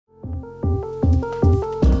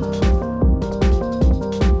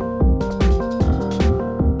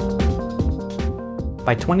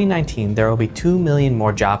By 2019, there will be 2 million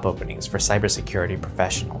more job openings for cybersecurity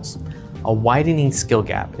professionals. A widening skill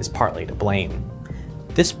gap is partly to blame.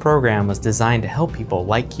 This program was designed to help people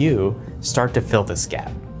like you start to fill this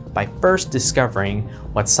gap by first discovering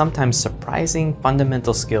what sometimes surprising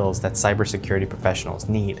fundamental skills that cybersecurity professionals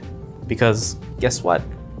need. Because guess what?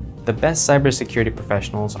 The best cybersecurity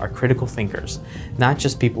professionals are critical thinkers, not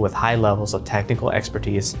just people with high levels of technical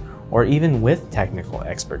expertise or even with technical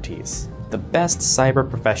expertise. The best cyber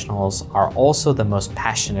professionals are also the most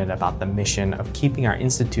passionate about the mission of keeping our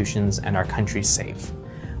institutions and our country safe.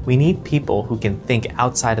 We need people who can think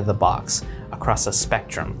outside of the box across a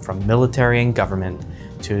spectrum from military and government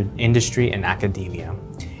to industry and academia.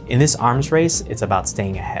 In this arms race, it's about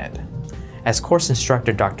staying ahead. As course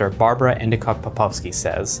instructor Dr. Barbara Endicott-Popovsky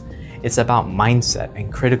says, it's about mindset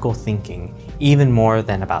and critical thinking even more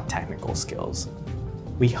than about technical skills.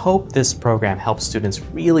 We hope this program helps students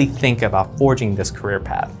really think about forging this career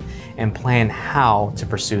path and plan how to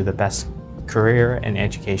pursue the best career and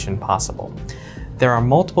education possible. There are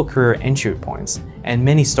multiple career entry points and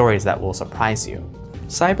many stories that will surprise you.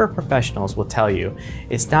 Cyber professionals will tell you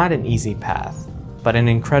it's not an easy path, but an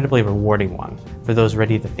incredibly rewarding one for those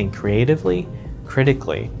ready to think creatively,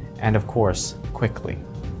 critically, and of course, quickly.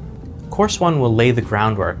 Course 1 will lay the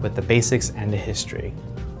groundwork with the basics and the history.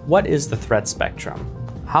 What is the threat spectrum?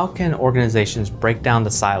 How can organizations break down the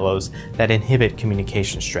silos that inhibit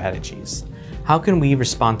communication strategies? How can we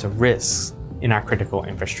respond to risks in our critical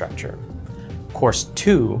infrastructure? Course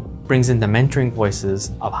 2 brings in the mentoring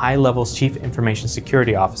voices of high-level Chief Information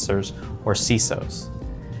Security Officers, or CISOs.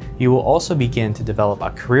 You will also begin to develop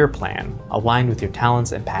a career plan aligned with your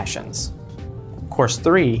talents and passions. Course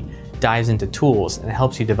 3 dives into tools and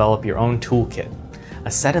helps you develop your own toolkit,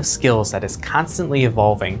 a set of skills that is constantly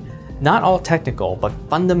evolving, not all technical, but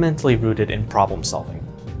fundamentally rooted in problem solving.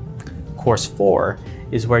 Course 4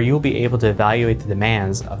 is where you'll be able to evaluate the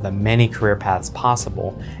demands of the many career paths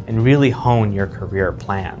possible and really hone your career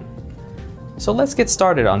plan. So let's get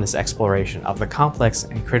started on this exploration of the complex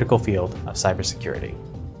and critical field of cybersecurity.